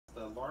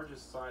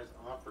largest size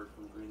offered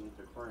from Greenleaf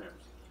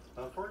aquariums.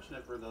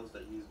 Unfortunate for those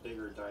that use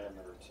bigger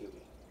diameter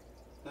tubing.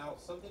 Now,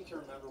 something to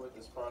remember with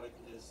this product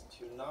is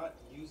to not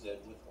use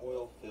it with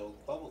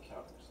oil-filled bubble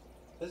counters.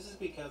 This is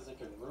because it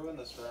can ruin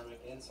the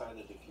ceramic inside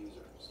the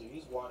diffuser, so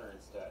use water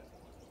instead.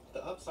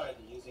 The upside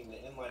to using the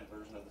inline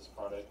version of this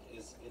product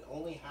is it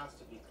only has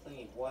to be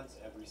cleaned once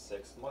every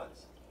 6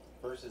 months,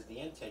 versus the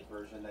intake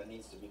version that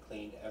needs to be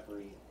cleaned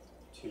every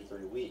 2 to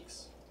 3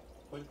 weeks.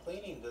 When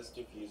cleaning this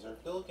diffuser,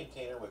 fill a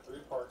container with 3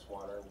 parts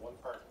water, 1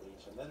 part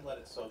bleach, and then let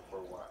it soak for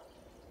a while.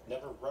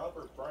 Never rub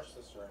or brush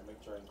the ceramic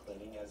during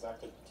cleaning, as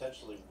that could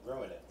potentially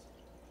ruin it.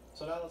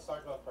 So now let's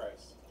talk about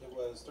price. It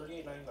was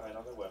 $38.99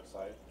 on their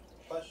website,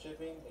 plus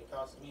shipping it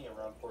cost me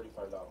around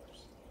 $45.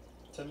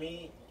 To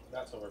me,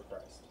 that's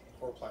overpriced,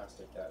 for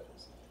plastic that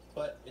is.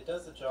 But it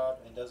does the job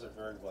and does it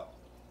very well.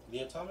 The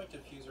atomic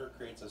diffuser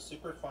creates a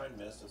superfine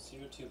mist of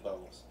CO2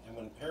 bubbles, and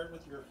when paired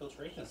with your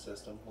filtration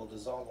system, will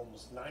dissolve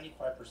almost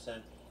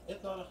 95%,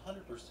 if not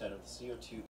 100% of the CO2